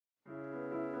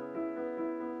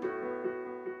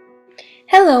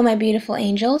Hello my beautiful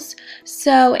angels.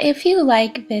 So if you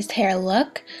like this hair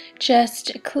look,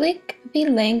 just click the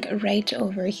link right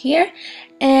over here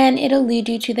and it'll lead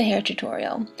you to the hair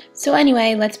tutorial. So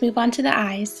anyway, let's move on to the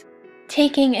eyes.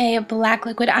 Taking a black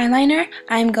liquid eyeliner,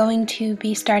 I'm going to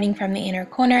be starting from the inner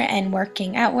corner and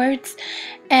working outwards.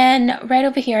 And right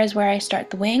over here is where I start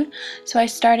the wing. So I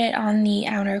started on the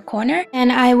outer corner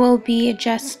and I will be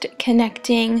just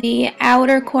connecting the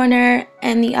outer corner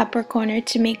and the upper corner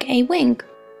to make a wing.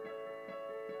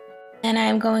 And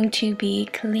I'm going to be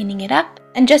cleaning it up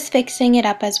and just fixing it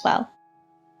up as well.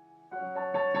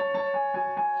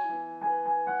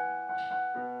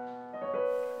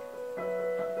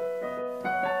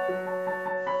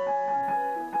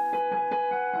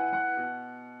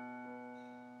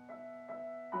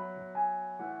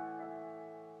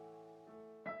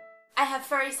 I have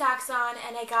furry socks on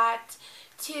and I got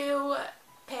 2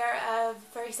 pair of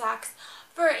furry socks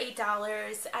for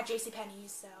 $8 at JCPenney,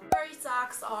 so furry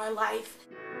socks are life.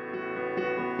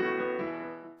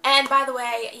 And by the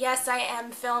way, yes, I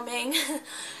am filming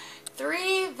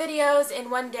 3 videos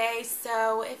in one day,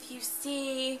 so if you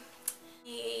see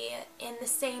me in the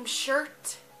same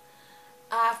shirt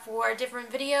for different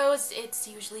videos, it's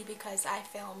usually because I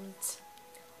filmed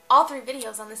all 3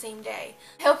 videos on the same day.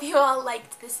 I hope you all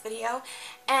liked this video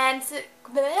and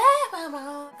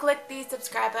click the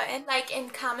subscribe button, like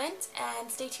and comment, and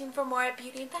stay tuned for more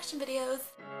beauty and fashion videos.